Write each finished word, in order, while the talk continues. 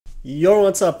Yo,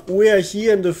 what's up? We are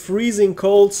here in the freezing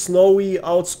cold, snowy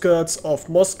outskirts of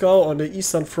Moscow on the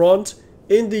Eastern Front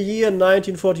in the year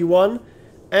 1941.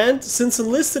 And since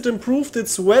Enlisted improved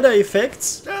its weather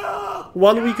effects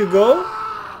 1 week ago,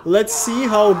 let's see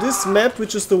how this map,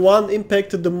 which is the one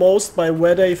impacted the most by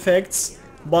weather effects,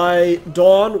 by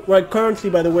dawn, well currently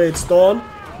by the way it's dawn,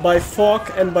 by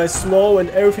fog and by snow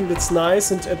and everything that's nice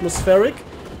and atmospheric.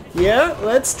 Yeah,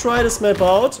 let's try this map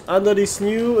out under these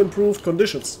new improved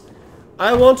conditions.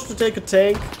 I wanted to take a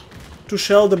tank to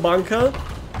shell the bunker,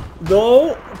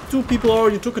 though two people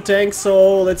already took a tank,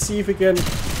 so let's see if we can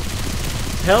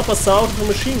help us out with a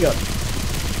machine gun.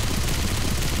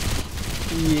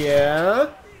 Yeah,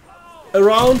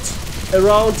 around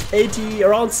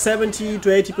 70 to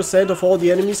 80% of all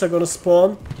the enemies are gonna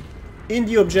spawn in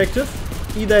the objective,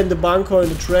 either in the bunker or in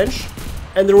the trench,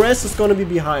 and the rest is gonna be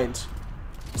behind.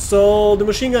 So the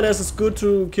machine gun is good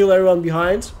to kill everyone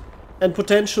behind, and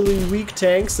potentially weak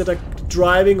tanks that are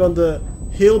driving on the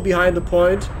hill behind the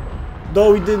point,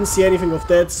 though we didn't see anything of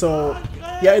that, so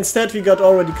yeah, instead we got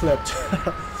already clapped.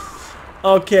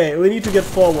 Okay, we need to get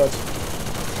forward.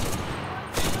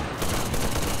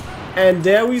 And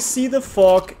there we see the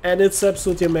fog, and it's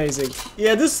absolutely amazing.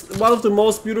 Yeah, this is one of the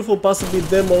most beautiful, possibly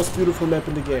the most beautiful map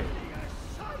in the game.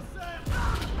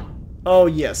 Oh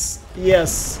yes,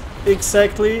 yes,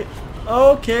 exactly.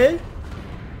 Okay.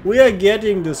 We are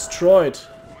getting destroyed.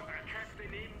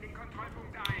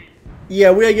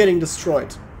 Yeah, we are getting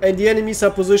destroyed. And the enemies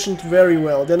are positioned very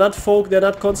well. They're not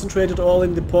concentrated all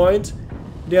in the point.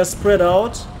 They are spread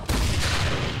out.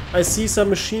 I see some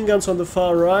machine guns on the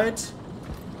far right.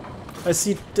 I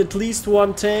see at least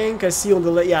one tank. I see on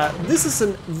the left. Yeah, this is a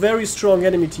very strong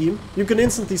enemy team. You can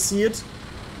instantly see it.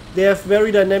 They have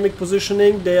very dynamic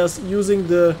positioning. They are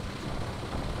using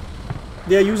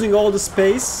all the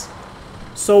space.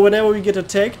 So whenever we get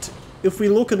attacked, if we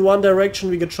look in one direction,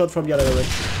 we get shot from the other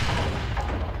direction.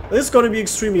 This is going to be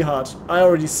extremely hard. I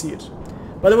already see it.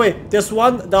 By the way, there's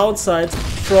one downside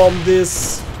from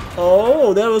this.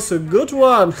 Oh, that was a good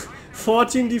one.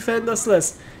 14 defenders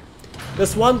less.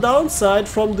 There's one downside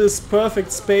from this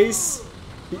perfect space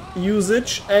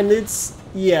usage, and it's,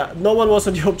 yeah, no one was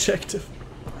on the objective.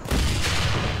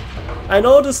 I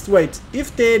noticed, wait,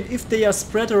 if they are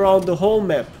spread around the whole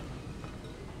map,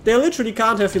 they literally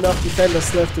can't have enough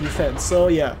defenders left to defend, so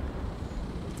yeah.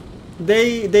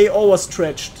 They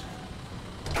overstretched.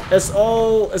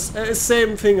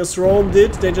 Same thing as Rome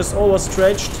did, they just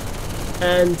overstretched,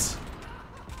 and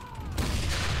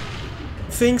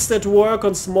things that work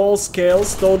on small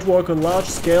scales don't work on large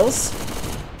scales.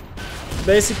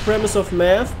 Basic premise of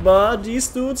math, but these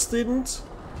dudes didn't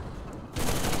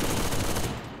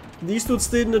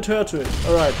adhere to it.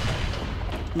 Alright.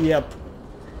 Yep.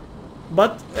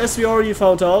 But as we already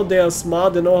found out, they are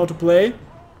smart, they know how to play.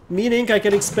 Meaning I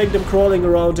can expect them crawling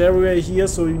around everywhere here,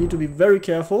 so you need to be very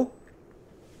careful.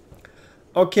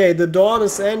 Okay, the dawn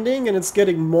is ending and it's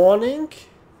getting morning.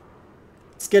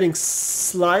 It's getting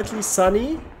slightly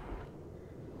sunny.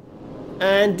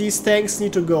 And these tanks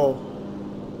need to go.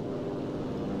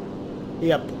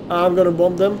 Yep, I'm gonna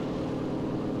bomb them.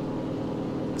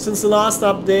 Since the last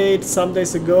update, some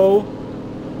days ago,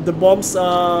 the bombs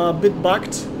are a bit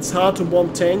bugged. It's hard to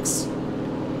bomb tanks.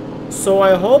 So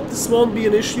I hope this won't be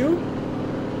an issue,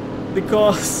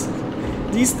 because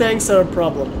these tanks are a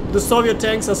problem. The Soviet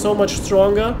tanks are so much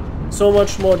stronger, so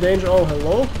much more dangerous. Oh,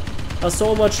 hello. Are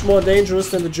so much more dangerous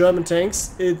than the German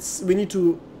tanks. We need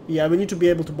to be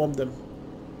able to bomb them.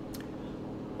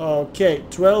 Okay,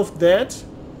 12 dead.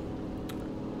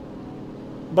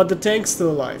 But the tank's still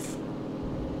alive.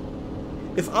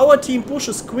 If our team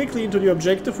pushes quickly into the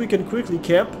objective, we can quickly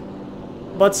cap.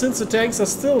 But since the tanks are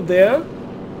still there,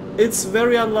 it's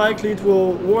very unlikely it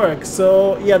will work.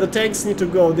 So yeah, the tanks need to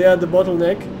go. They are the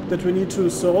bottleneck that we need to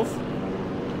solve.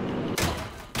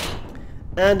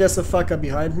 And there's a fucker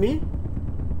behind me.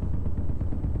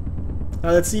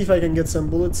 Let's see if I can get some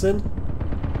bullets in.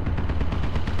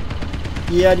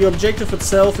 Yeah, the objective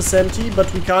itself is empty, but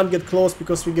we can't get close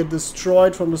because we get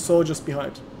destroyed from the soldiers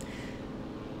behind.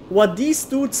 What these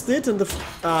dudes did in the...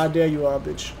 there you are,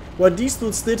 bitch. What these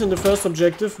dudes did in the first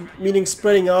objective, meaning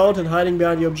spreading out and hiding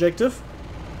behind the objective,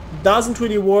 doesn't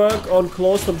really work on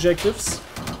closed objectives,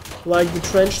 like the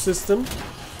trench system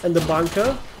and the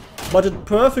bunker, but it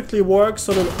perfectly works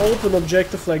on an open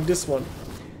objective like this one.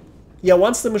 Yeah,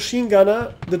 once the machine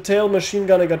gunner, the tail machine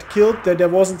gunner got killed, there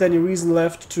wasn't any reason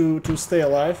left to stay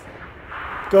alive.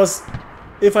 Because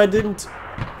if I didn't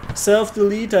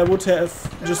self-delete, I would have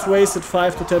just wasted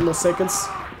 5 to 10 more seconds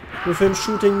with him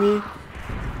shooting me.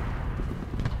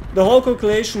 The whole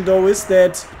calculation though is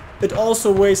that it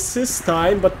also wastes his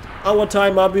time, but Our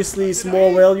time obviously is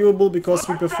more valuable because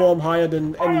we perform higher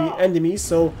than any enemy,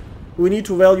 so we need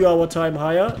to value our time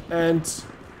higher and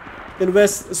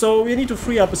invest. So we need to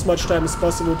free up as much time as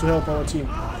possible to help our team.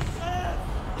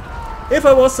 If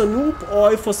I was a noob,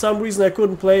 or if for some reason I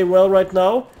couldn't play well right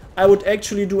now, I would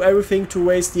actually do everything to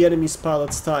waste the enemy's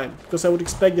pilot's time, because I would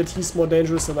expect that he's more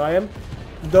dangerous than I am.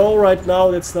 Though right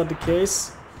now that's not the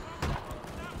case.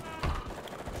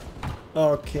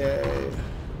 Okay.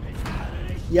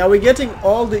 Yeah, we're getting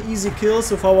all the easy kills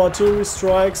with our artillery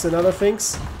strikes and other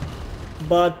things.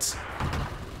 But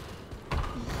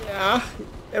yeah,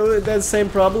 that's the same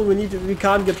problem. We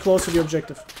can't get close to the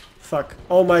objective. Fuck.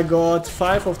 Oh my god,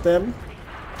 5 of them.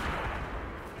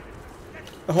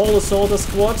 A whole assaulter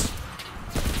squad.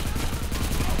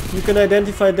 You can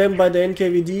identify them by the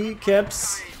NKVD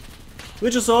caps,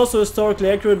 which is also historically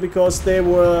accurate because they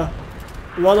were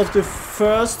one of the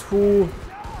first who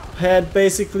had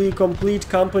basically complete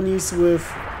companies with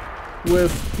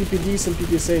PPDs and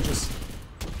PPSHs.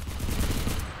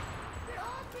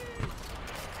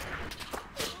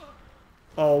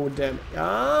 Oh damn.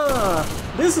 Ah,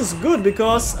 this is good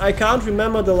because I can't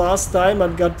remember the last time I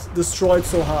got destroyed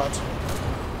so hard.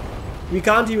 We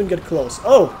can't even get close.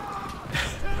 Oh!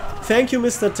 Thank you,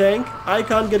 Mr. Tank. I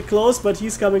can't get close, but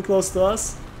he's coming close to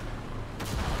us.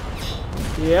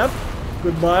 Yep.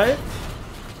 Goodbye.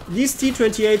 These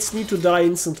T-28s need to die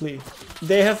instantly.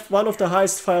 They have one of the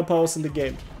highest firepowers in the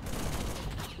game.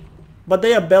 But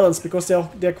they are balanced because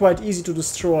they're quite easy to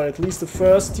destroy. At least the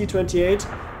first T-28.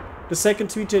 The second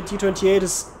T-28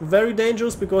 is very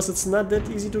dangerous because it's not that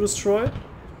easy to destroy.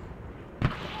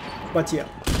 But yeah.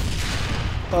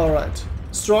 Alright.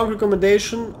 Strong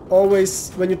recommendation,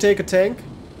 always when you take a tank,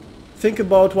 think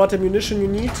about what ammunition you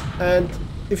need, and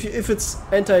if it's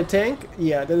anti-tank,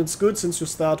 yeah, then it's good since you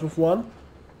start with one.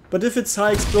 But if it's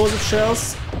high explosive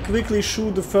shells, quickly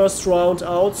shoot the first round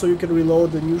out so you can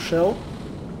reload the new shell.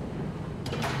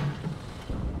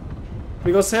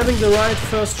 Because having the right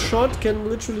first shot can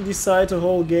literally decide a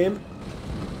whole game.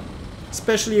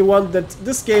 Especially one that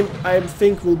this game I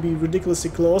think will be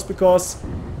ridiculously close because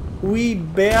we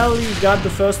barely got the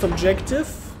first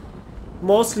objective,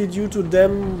 mostly due to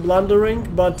them blundering,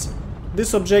 but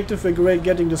this objective we're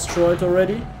getting destroyed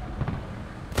already.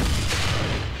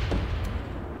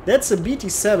 That's a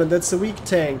BT-7, that's a weak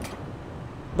tank.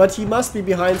 But he must be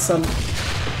behind some...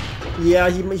 Yeah,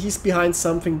 he's behind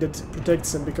something that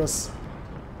protects him, because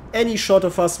any shot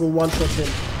of us will one-shot him.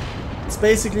 It's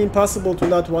basically impossible to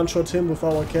not one-shot him with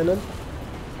our cannon.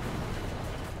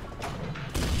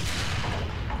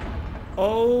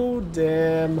 Oh,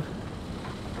 damn.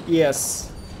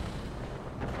 Yes.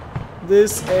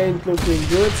 This ain't looking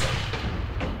good.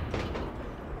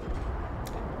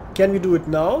 Can we do it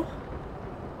now?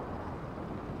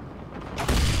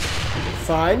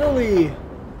 Finally!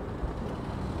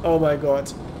 Oh my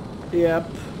god. Yep.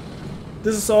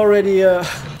 This is already a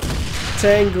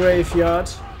tank graveyard.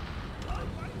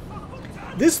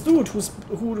 This dude who's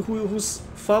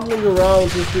fumbling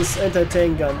around with this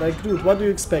anti-tank gun, like, dude, what do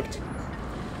you expect?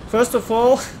 First of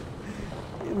all,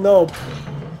 no,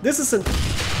 this is an...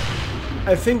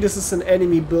 I think this is an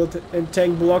enemy-built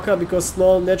tank blocker because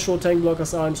no natural tank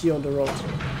blockers aren't here on the road.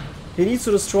 He needs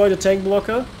to destroy the tank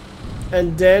blocker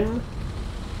and then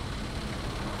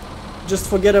just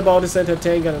forget about his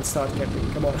anti-tank gun and start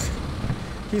camping. Come on.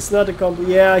 He's not a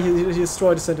yeah, he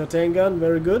destroyed his anti-tank gun.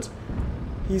 Very good.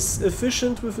 He's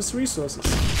efficient with his resources.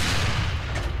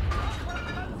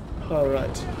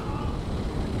 Alright.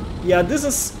 Yeah, this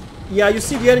is... Yeah, you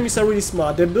see the enemies are really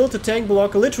smart. They built a tank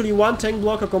blocker. Literally one tank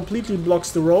blocker completely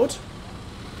blocks the road.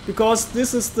 Because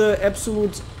this is the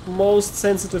absolute most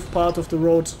sensitive part of the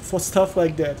road for stuff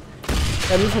like that.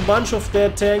 And with a bunch of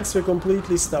dead tanks, we're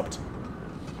completely stopped.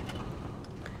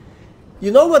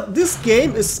 You know what? This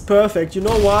game is perfect. You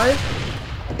know why?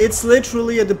 It's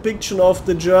literally a depiction of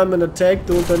the German attack,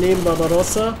 the Unternehmen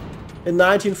Barbarossa, in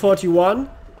 1941.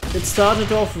 It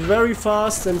started off very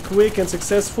fast and quick and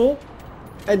successful.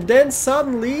 And then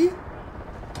suddenly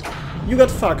you got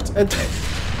fucked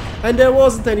and there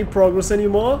wasn't any progress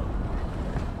anymore.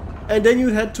 And then you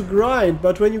had to grind,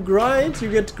 but when you grind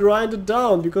you get grinded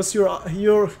down because you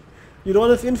don't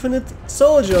have infinite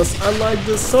soldiers, unlike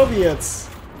the Soviets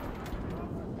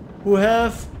who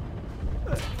have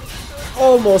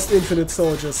almost infinite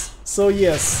soldiers. So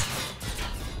yes,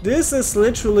 this is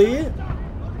literally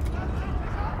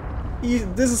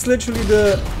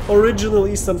the original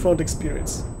Eastern Front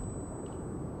experience.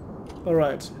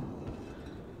 Alright.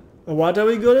 What are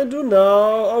we gonna do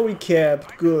now? Oh, we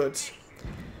capped. Good.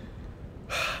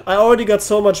 I already got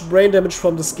so much brain damage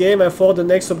from this game. I thought the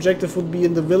next objective would be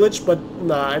in the village, but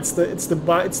nah, it's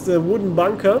the wooden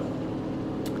bunker.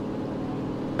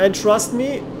 And trust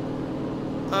me,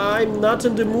 I'm not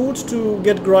in the mood to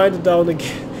get grinded down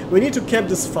again. We need to cap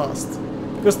this fast,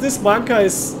 because this bunker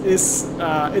it's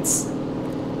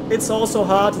also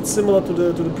hard. It's similar to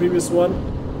the previous one.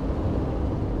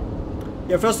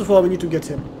 Yeah, first of all, we need to get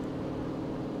him.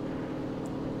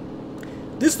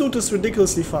 This dude is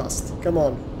ridiculously fast. Come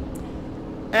on.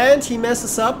 And he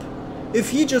messes up. If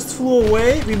he just flew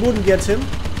away, we wouldn't get him.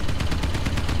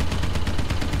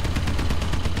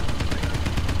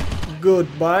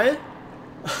 Goodbye.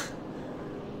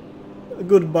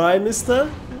 Goodbye,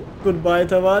 mister. Goodbye,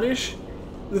 Tavarish.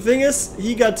 The thing is,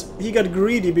 he got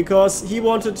greedy because he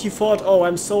thought, oh,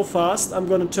 I'm so fast, I'm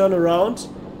gonna turn around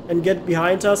and get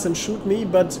behind us and shoot me,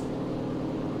 but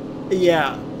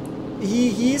yeah,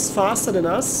 he's faster than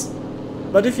us.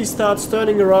 But if he starts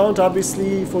turning around,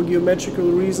 obviously for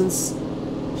geometrical reasons,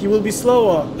 he will be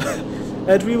slower.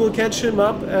 And we will catch him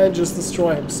up and just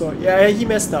destroy him. So yeah, he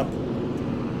messed up.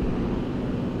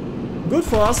 Good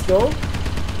for us though.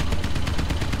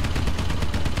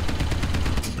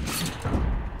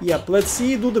 Yep, let's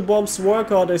see, do the bombs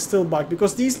work or are they still bugged?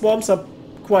 Because these bombs are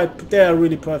they are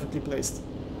really perfectly placed.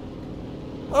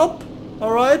 Up!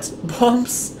 Alright,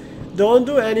 bombs don't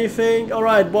do anything.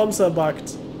 Alright, bombs are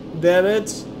bugged. Damn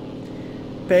it.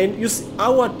 Pain. You see,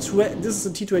 this is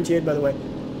a T-28 by the way.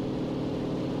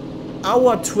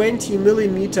 Our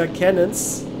 20mm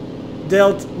cannons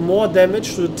dealt more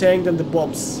damage to the tank than the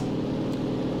bombs.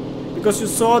 Because you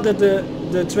saw that the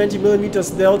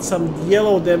 20mm dealt some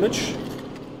yellow damage,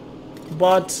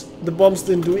 but the bombs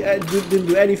didn't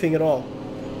do anything at all.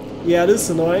 Yeah, this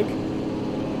is annoying.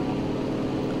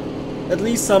 At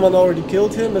least someone already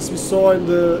killed him, as we saw in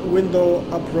the window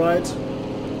up right.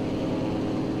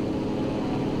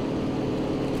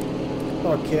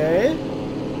 Okay.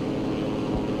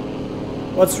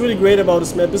 What's really great about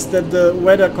this map is that the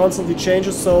weather constantly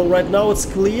changes, so right now it's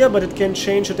clear, but it can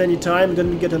change at any time, and then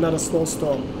we get another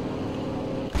snowstorm.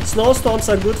 Snowstorms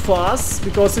are good for us,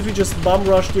 because if we just bum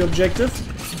rush the objective,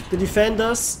 the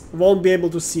defenders won't be able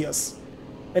to see us.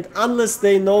 And unless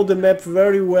they know the map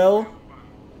very well,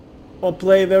 or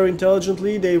play very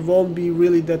intelligently, they won't be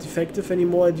really that effective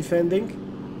anymore at defending.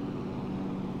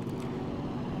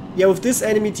 Yeah, with this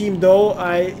enemy team though,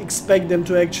 I expect them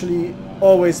to actually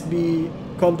always be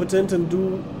competent and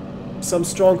do some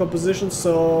strong compositions,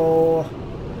 so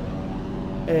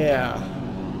yeah.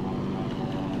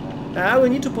 We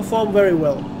need to perform very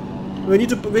well. We need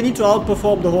to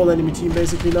outperform the whole enemy team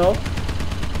basically now.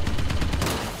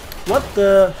 What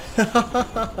the?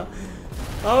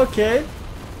 Okay.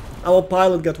 Our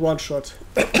pilot got one shot.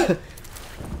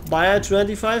 By a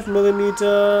 25mm.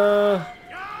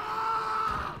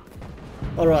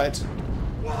 Alright.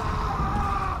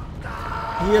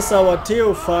 Here's our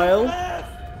Theophile.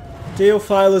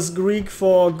 Theophile is Greek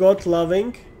for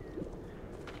God-loving.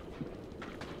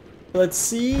 Let's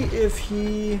see if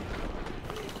he's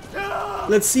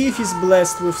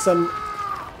blessed with some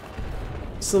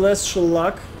celestial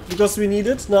luck. Because we need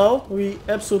it now. We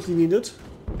absolutely need it.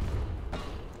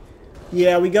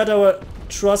 Yeah, we got our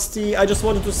trusty... I just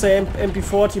wanted to say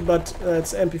MP40, but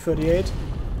it's MP38.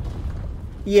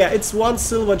 Yeah, it's one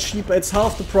silver cheaper. It's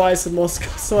half the price in Moscow.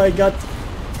 So I got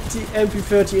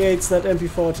MP38s, not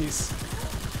MP40s.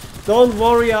 Don't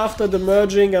worry, after the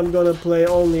merging I'm gonna play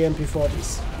only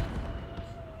MP40s.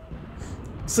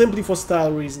 Simply for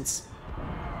style reasons.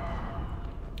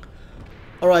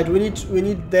 Alright, we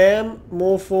need damn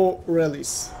Morpho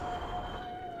rallies.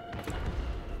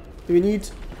 We need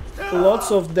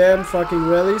lots of damn fucking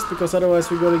rallies, because otherwise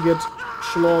we're gonna get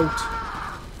schlonked.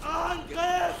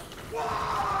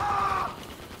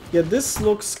 Yeah, this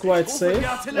looks quite safe.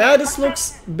 Yeah, this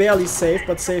looks barely safe,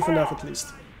 but safe enough at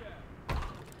least.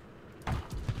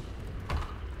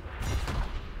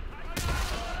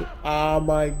 Ah,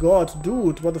 my god,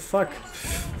 dude, what the fuck?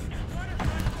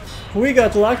 We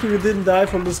got lucky we didn't die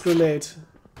from this grenade.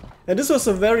 And this was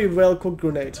a very well cooked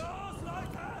grenade.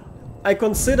 I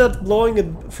considered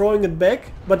throwing it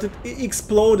back, but it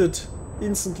exploded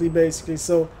instantly basically,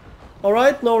 so...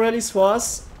 Alright, no rallies for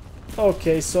us.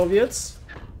 Okay, Soviets.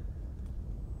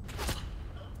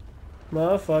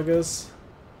 Motherfuckers.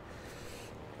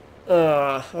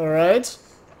 Alright.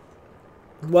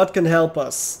 What can help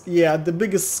us? Yeah, the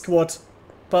biggest squad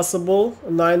possible.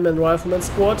 A 9-man rifleman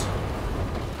squad.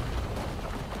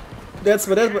 That's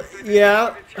what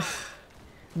yeah.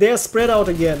 They're spread out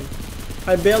again.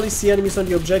 I barely see enemies on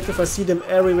the objective. I see them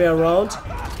everywhere around.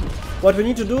 What we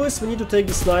need to do is we need to take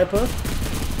the sniper.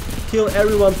 kill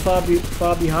everyone far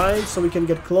behind so we can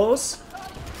get close.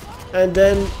 And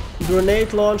then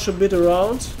grenade launch a bit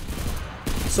around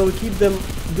so we keep them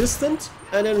distant,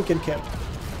 and then we can camp.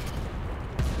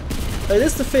 And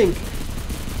this is the thing.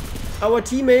 Our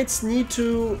teammates need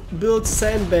to build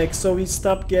sandbags so we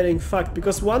stop getting fucked.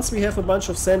 Because once we have a bunch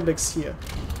of sandbags here,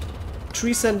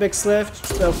 3 sandbags left,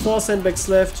 4 sandbags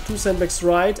left, 2 sandbags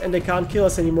right, and they can't kill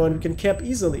us anymore and we can cap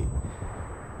easily.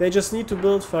 They just need to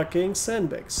build fucking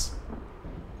sandbags.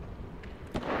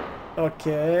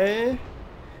 Okay.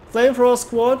 Flamethrower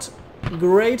squad,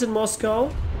 great in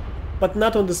Moscow, but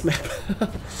not on this map.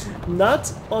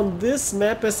 Not on this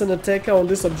map as an attacker on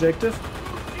this objective.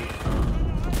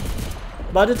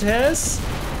 But it has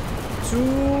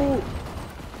 2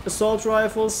 assault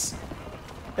rifles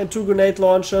and 2 grenade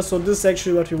launchers, so this is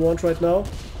actually what we want right now.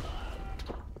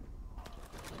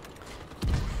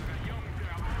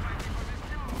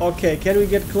 Okay, can we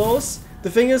get close? The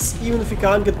thing is, even if we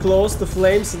can't get close, the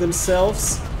flames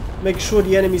themselves make sure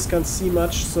the enemies can't see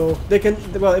much, so they can,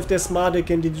 well, if they're smart, they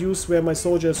can deduce where my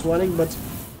soldier is running, but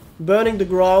burning the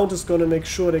ground is gonna make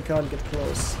sure they can't get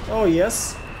close. Oh,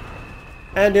 yes.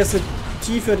 And there's a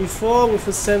T-34 with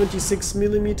a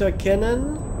 76mm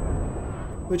cannon,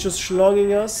 which is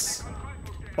schlonging us.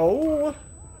 Oh.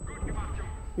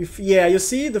 Yeah, you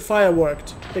see, the fire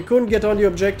worked. They couldn't get on the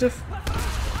objective.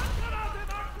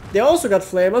 They also got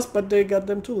flamers, but they got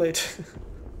them too late.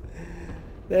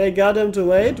 They got them too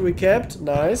late. We kept.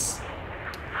 Nice.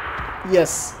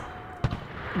 Yes.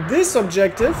 This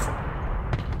objective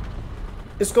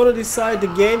is gonna decide the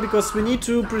game because we need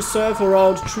to preserve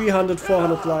around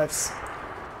 300-400 lives.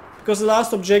 Because the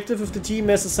last objective, if the team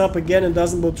messes up again and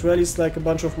doesn't build rallies like a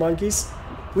bunch of monkeys,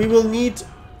 we will need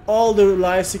all the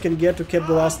lives you can get to cap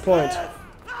the last point.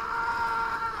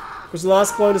 Because the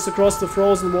last point is across the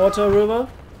frozen water river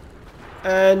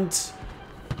and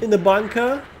in the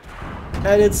bunker,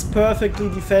 and it's perfectly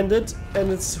defended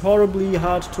and it's horribly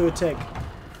hard to attack.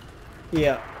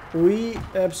 Yeah, we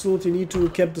absolutely need to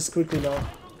cap this quickly now.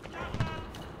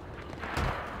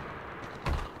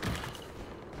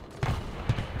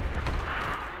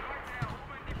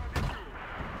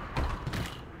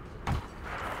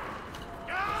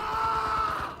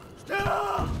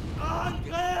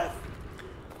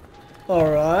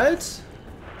 Alright.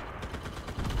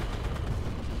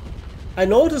 I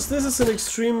noticed this is an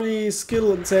extremely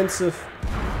skill-intensive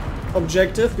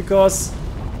objective because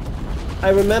I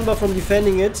remember from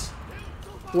defending it,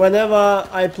 whenever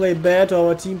I play bad or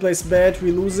our team plays bad,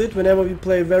 we lose it. Whenever we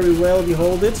play very well, we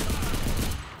hold it.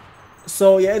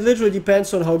 So yeah, it literally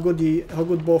depends on how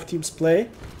good both teams play.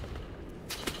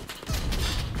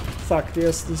 Fuck,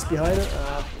 there's these behind it.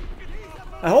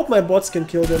 I hope my bots can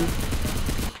kill them.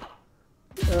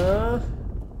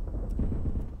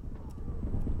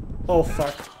 Oh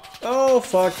fuck. Oh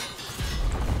fuck.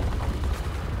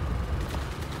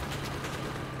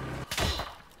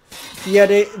 Yeah,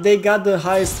 they got the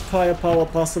highest firepower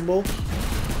possible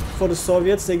for the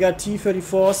Soviets. They got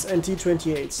T-34s and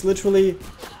T-28s. Literally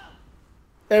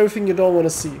everything you don't want to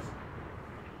see.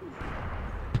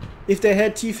 If they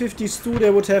had T-50s too, they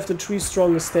would have the 3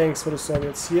 strongest tanks for the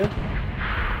Soviets here.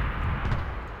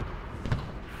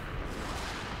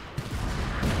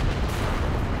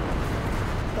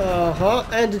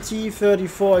 And the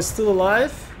T-34 is still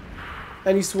alive,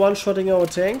 and he's one-shotting our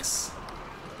tanks.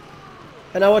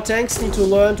 And our tanks need to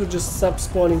learn to just stop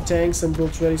spawning tanks and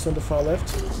build rallies on the far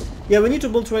left. Yeah, we need to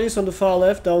build rallies on the far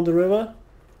left, down the river,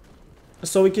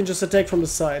 so we can just attack from the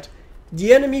side.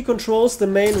 The enemy controls the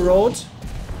main road.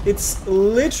 It's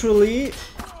literally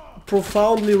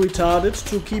profoundly retarded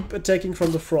to keep attacking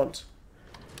from the front.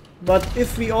 But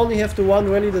if we only have the one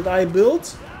rally that I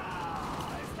built,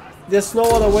 there's no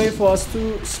other way for us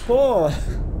to spawn.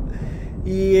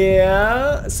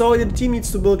 Yeah, so the team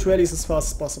needs to build rallies as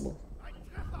fast as possible.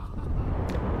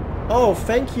 Oh,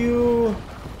 thank you.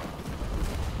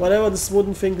 Whatever this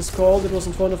wooden thing is called, it was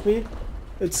in front of me.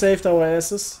 It saved our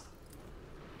asses.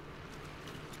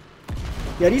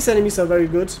 Yeah, these enemies are very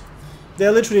good.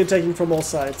 They're literally attacking from all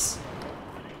sides.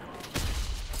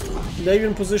 They're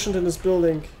even positioned in this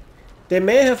building. They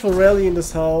may have a rally in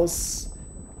this house.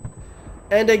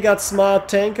 And they got smart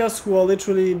tankers who are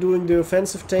literally doing the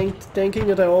offensive tanking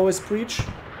that I always preach.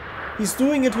 He's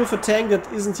doing it with a tank that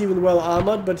isn't even well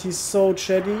armored, but he's so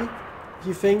chatty.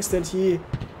 He thinks that he...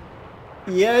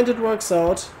 Yeah, and it works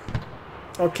out.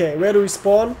 Okay, where do we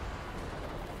spawn?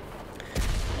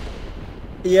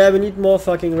 Yeah, we need more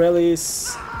fucking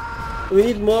rallies. We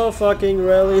need more fucking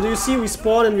rally. Do you see, we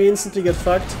spawn and we instantly get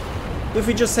fucked. If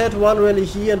we just had one rally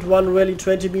here and one rally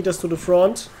 20 meters to the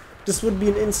front, this would be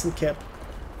an instant cap.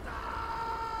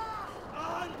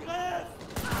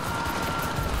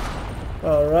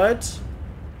 Alright.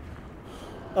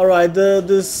 Alright,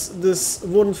 this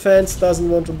wooden fence doesn't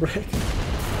want to break.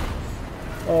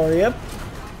 Oh, yep.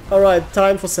 Alright,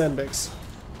 time for sandbags.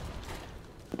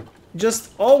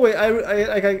 Just always,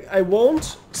 I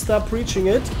won't stop preaching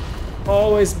it.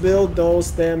 Always build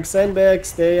those damn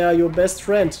sandbags, they are your best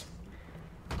friend.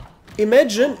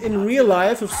 Imagine in real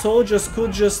life if soldiers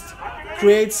could just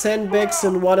create sandbags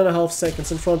in 1.5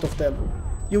 seconds in front of them.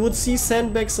 You would see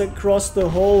sandbags across the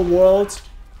whole world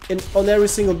on every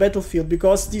single battlefield,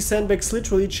 because these sandbags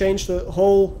literally change the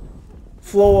whole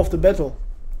flow of the battle.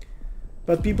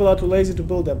 But people are too lazy to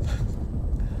build them.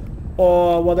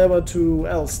 Or whatever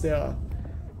else they are.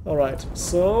 Alright,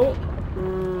 so...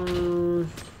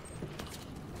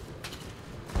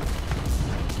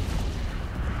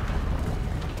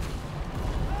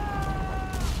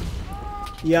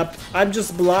 Yep, I'm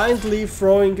just blindly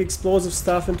throwing explosive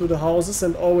stuff into the houses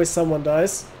and always someone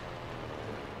dies.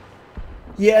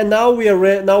 Yeah, and now we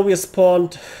are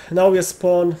spawned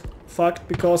fucked,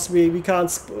 because we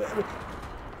can't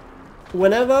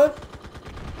whenever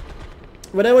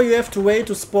you have to wait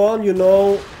to spawn, you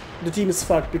know the team is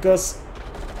fucked, because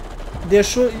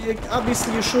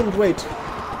obviously you shouldn't wait.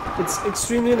 It's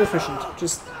extremely inefficient.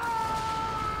 Just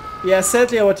yeah,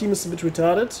 sadly our team is a bit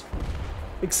retarded.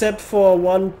 Except for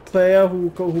one player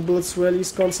who builds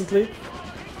rallies constantly.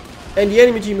 And the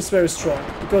enemy team is very strong.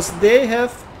 Because they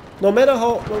have, no matter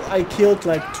how, well, I killed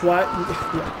like twice,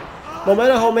 yeah. No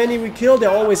matter how many we kill,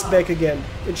 they're always back again.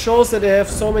 It shows that they have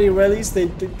so many rallies,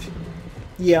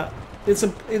 yeah.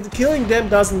 Killing them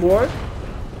doesn't work.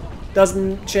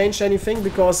 Doesn't change anything,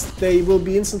 because they will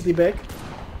be instantly back.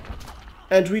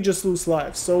 And we just lose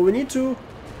lives. So we need to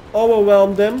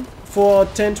overwhelm them for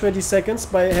 10-20 seconds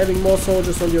by having more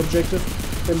soldiers on the objective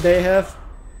than they have,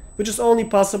 which is only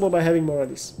possible by having more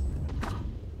rallies.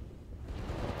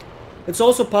 It's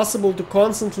also possible to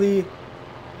constantly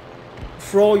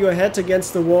throw your head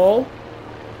against the wall,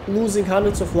 losing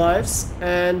hundreds of lives,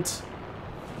 and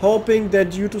hoping that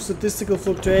due to statistical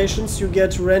fluctuations you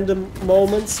get random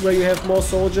moments where you have more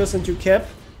soldiers and you cap.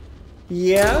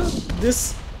 Yeah,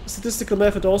 this statistical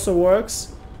method also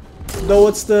works, though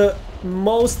it's the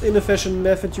most inefficient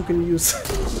method you can use.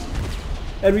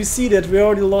 And we see that we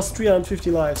already lost 350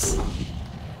 lives.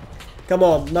 Come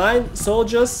on, 9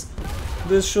 soldiers.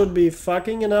 This should be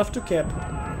fucking enough to cap.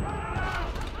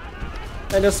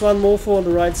 And there's one mofo on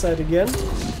the right side again.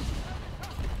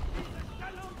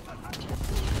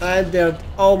 And they're,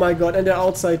 oh my god, and they're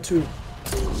outside too.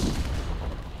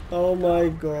 Oh my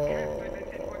god,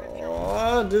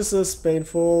 this is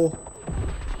painful.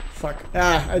 Fuck.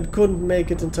 Ah, I couldn't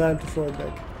make it in time to throw it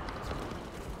back.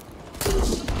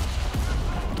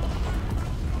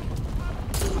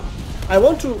 I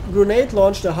want to grenade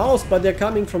launch the house, but they're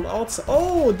coming from outside.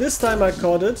 Oh, this time I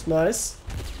caught it. Nice.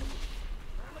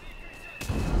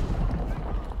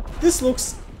 This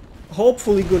looks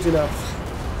hopefully good enough.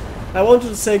 I wanted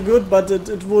to say good, but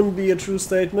it wouldn't be a true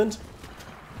statement.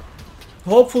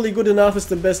 Hopefully good enough is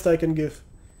the best I can give.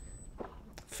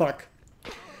 Fuck.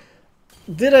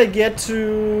 Did I get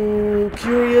too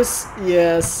curious?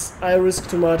 Yes, I risked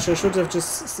too much. I should have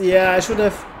just... yeah, I should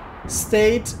have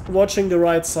stayed watching the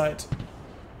right side.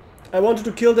 I wanted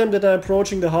to kill them that are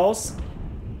approaching the house.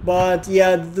 But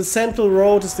yeah, the central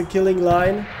road is the killing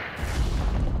line.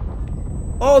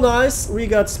 Oh nice, we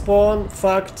got spawned,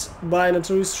 fucked by an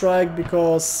artillery strike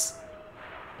because...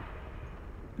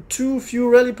 too few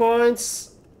rally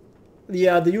points.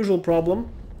 Yeah, the usual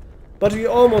problem. But we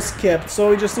almost kept, so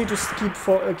we just need to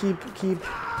keep.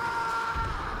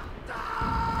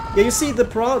 Yeah, you see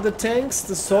the tanks,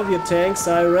 the Soviet tanks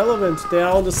are irrelevant. They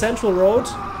are on the central road,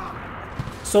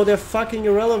 so they're fucking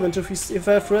irrelevant if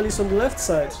I have rallies on the left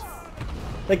side.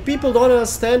 Like, people don't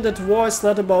understand that war is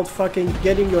not about fucking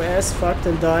getting your ass fucked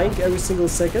and dying every single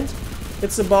second.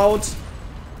 It's about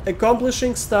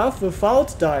accomplishing stuff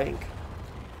without dying.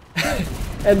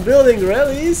 And building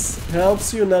rallies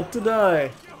helps you not to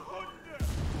die.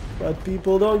 But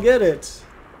people don't get it.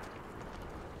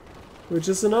 Which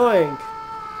is annoying.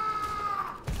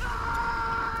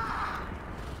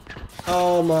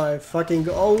 Oh my fucking...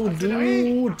 oh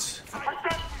dude!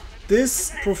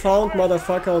 This profound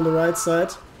motherfucker on the right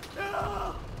side.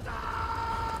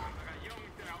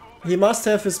 He must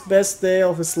have his best day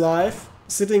of his life.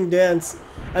 Sitting there and...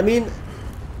 I mean...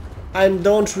 I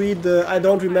don't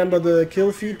remember the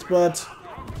kill feed, but...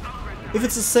 if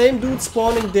it's the same dude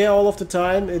spawning there all of the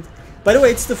time, by the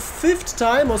way, it's the 5th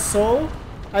time or so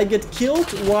I get killed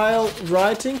while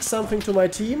writing something to my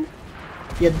team.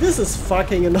 Yeah, this is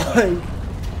fucking annoying.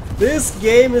 This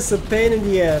game is a pain in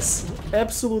the ass.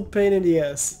 Absolute pain in the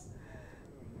ass.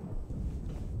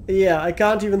 Yeah, I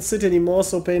can't even sit anymore,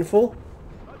 so painful.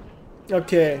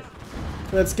 Okay.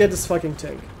 Let's get this fucking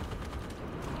tank.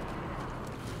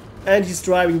 And he's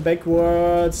driving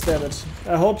backwards, damn it.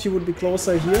 I hoped he would be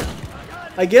closer here.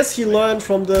 I guess he learned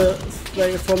from the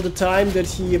time that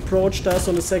he approached us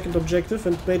on the second objective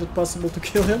and made it possible to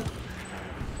kill him.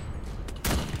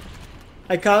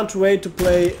 I can't wait to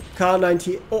play Car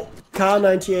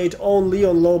 98 only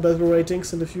on low battle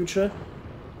ratings in the future.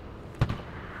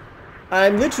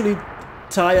 I'm literally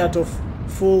tired of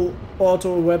full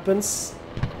auto weapons.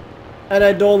 And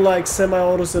I don't like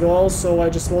semi-autos at all, so I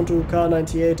just want to Car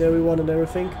 98 everyone and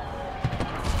everything.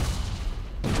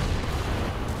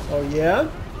 Oh yeah?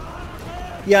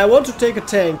 Yeah, I want to take a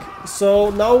tank. So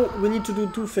now we need to do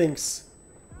two things.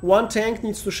 One tank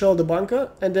needs to shell the bunker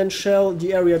and then shell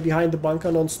the area behind the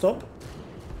bunker non-stop.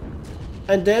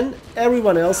 And then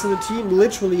everyone else in the team,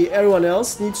 literally everyone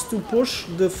else, needs to push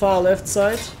the far left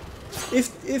side.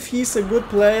 If he's a good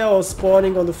player or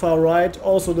spawning on the far right,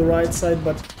 also the right side,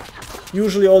 but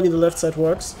usually only the left side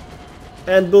works.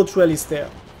 And build rallies there.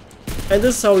 And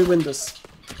this is how we win this.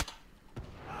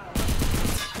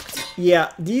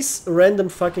 Yeah, these random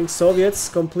fucking Soviets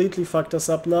completely fucked us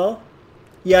up now.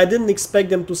 Yeah, I didn't expect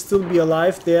them to still be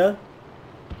alive there.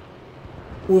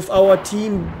 With our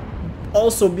team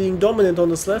also being dominant on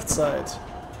this left side.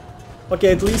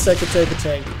 Okay, at least I could take a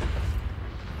tank.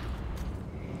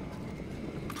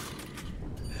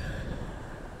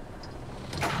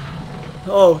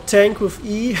 Oh, tank with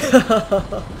E.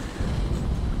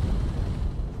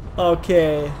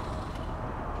 Okay.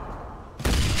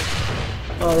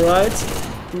 Alright.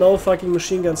 No fucking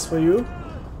machine guns for you.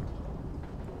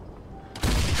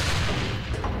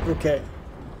 Okay.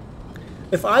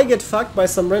 If I get fucked by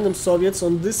some random Soviets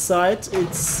on this side,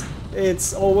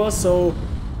 it's over, so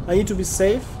I need to be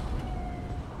safe.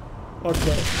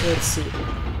 Okay, let's see.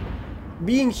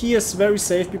 Being here is very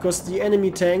safe because the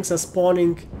enemy tanks are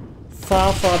spawning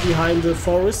far behind the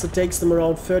forest. It takes them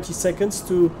around 30 seconds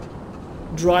to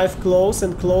drive close,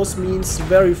 and close means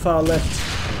very far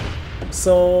left.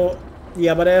 So,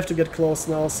 yeah, but I have to get close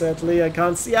now, sadly. I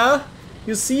can't see. Yeah,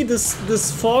 you see,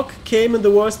 this fog came in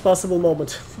the worst possible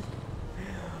moment.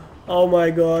 Oh my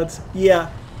god.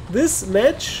 Yeah, this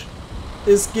match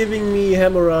is giving me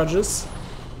hemorrhages.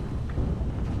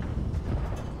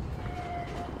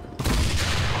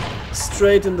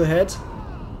 Straight in the head.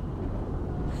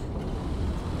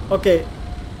 Okay.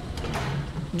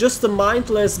 Just a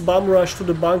mindless bum rush to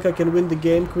the bunker can win the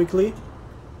game quickly.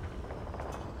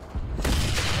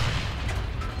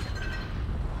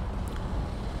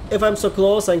 If I'm so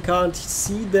close, I can't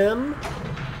see them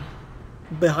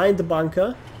behind the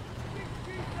bunker,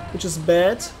 which is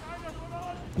bad.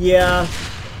 Yeah,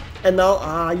 and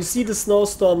now, you see the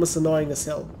snowstorm is annoying as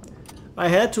hell. I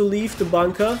had to leave the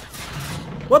bunker.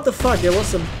 What the fuck? There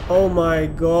was a... Oh my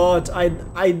god, I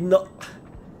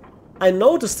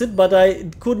noticed it, but I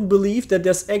couldn't believe that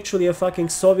there's actually a fucking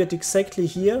Soviet exactly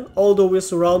here, although we're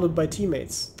surrounded by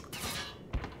teammates.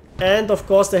 And of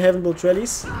course they haven't built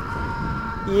rallies.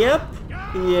 Yep.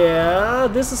 Yeah,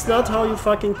 this is not how you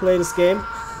fucking play this game.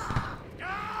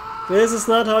 This is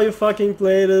not how you fucking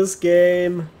play this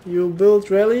game. You build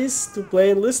rallies to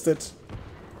play enlisted.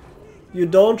 You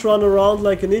don't run around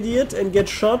like an idiot and get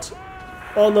shot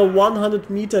on a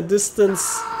 100-meter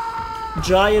distance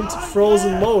giant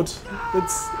frozen mode.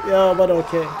 It's... yeah, but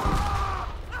okay.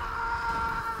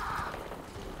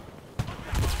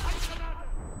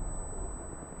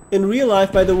 In real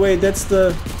life, by the way, that's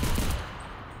the...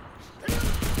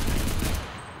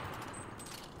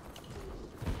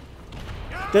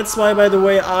 That's why, by the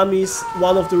way, armies,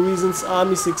 one of the reasons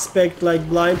armies expect like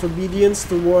blind obedience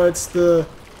towards the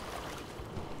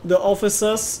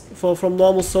officers from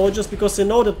normal soldiers, because they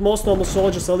know that most normal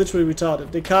soldiers are literally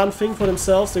retarded. They can't think for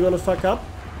themselves, they're gonna fuck up.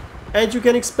 And you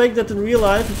can expect that in real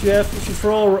life, if you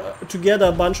throw together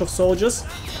a bunch of soldiers,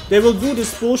 they will do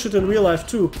this bullshit in real life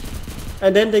too.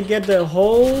 And then they get their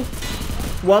whole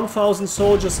 1,000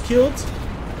 soldiers killed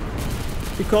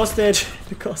because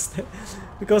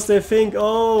they think,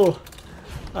 oh,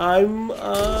 I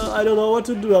don't know what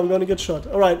to do, I'm gonna get shot.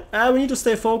 Alright, we need to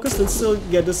stay focused and still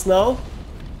get this now.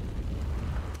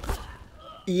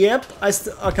 Yep,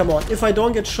 oh, come on, if I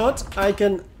don't get shot, I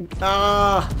can...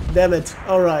 Ah, damn it,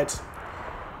 alright.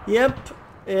 Yep.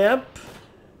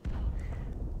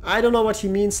 I don't know what he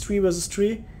means, 3 versus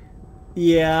 3.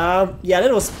 Yeah,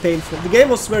 that was painful. The game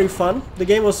was very fun, the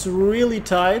game was really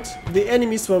tight, the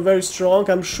enemies were very strong,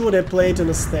 I'm sure they played in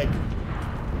a stack.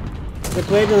 They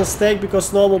played in a stack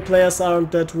because normal players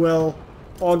aren't that well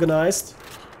organized.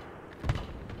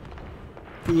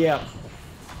 Yeah.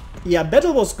 Yeah,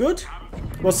 battle was good.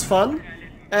 Was fun.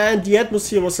 and the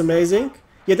atmosphere was amazing.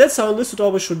 Yeah, that's how Enlisted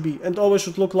always should be, and always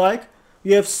should look like.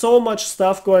 We have so much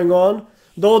stuff going on,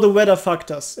 though the weather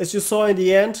fucked us. As you saw in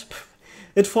the end,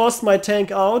 it forced my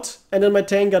tank out, and then my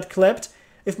tank got clapped.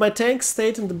 If my tank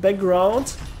stayed in the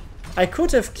background, I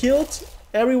could have killed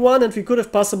everyone, and we could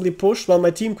have possibly pushed. Well,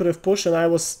 my team could have pushed, and I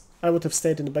would have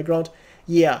stayed in the background.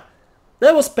 Yeah,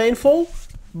 that was painful,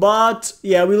 but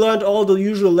yeah, we learned all the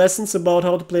usual lessons about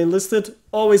how to play Enlisted.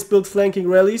 Always build flanking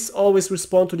rallies, always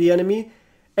respond to the enemy,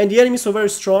 and the enemies were very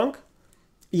strong.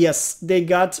 Yes, they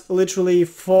got literally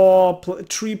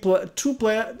three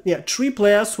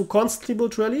players who constantly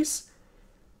built rallies,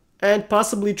 and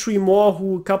possibly 3 more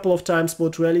who a couple of times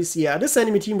built rallies. Yeah, this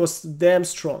enemy team was damn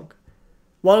strong.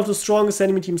 One of the strongest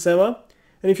enemy teams ever.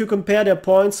 And if you compare their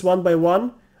points one by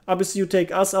one, obviously you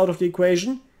take us out of the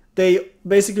equation, they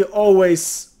basically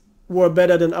always were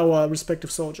better than our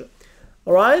respective soldier.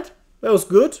 Alright, that was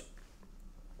good.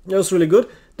 That was really good.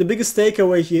 The biggest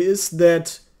takeaway here is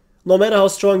that no matter how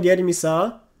strong the enemies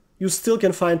are, you still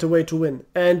can find a way to win.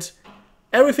 And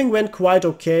everything went quite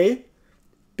okay,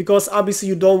 because obviously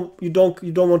you don't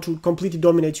want to completely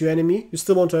dominate your enemy. You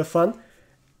still want to have fun.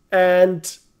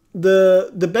 And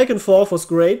the back and forth was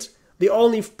great. The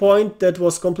only point that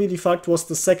was completely fucked was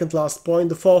the second last point,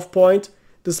 the 4th point,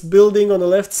 this building on the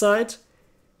left side.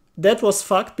 That was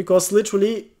fucked because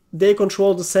literally they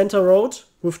controlled the center road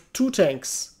with 2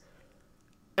 tanks.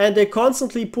 And they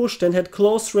constantly pushed and had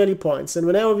close rally points. And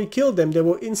whenever we killed them, they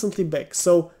were instantly back.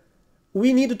 So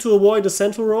we needed to avoid the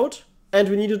central road, and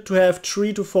we needed to have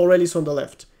 3 to 4 rallies on the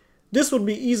left. This would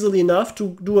be easily enough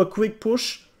to do a quick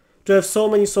push, to have so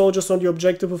many soldiers on the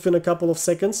objective within a couple of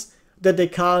seconds that they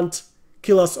can't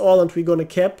kill us all and we're gonna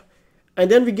cap. And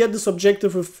then we get this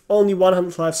objective with only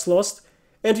 100 lives lost,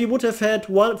 and we would have had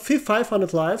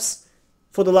 500 lives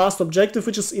for the last objective,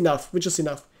 which is enough.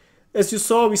 As you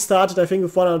saw, we started I think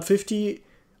with 150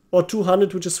 or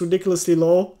 200, which is ridiculously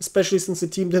low, especially since the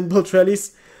team didn't build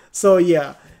rallies. So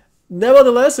yeah,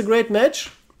 nevertheless, a great match.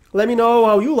 Let me know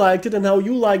how you liked it and how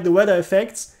you liked the weather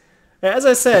effects. As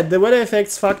I said, the weather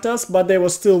effects fucked us, but they were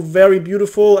still very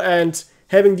beautiful, and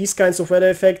having these kinds of weather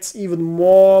effects even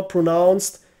more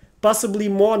pronounced, possibly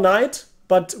more night,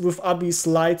 but with obvious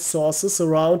light sources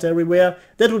around everywhere,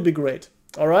 that would be great.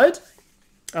 Alright?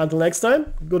 Until next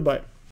time, goodbye.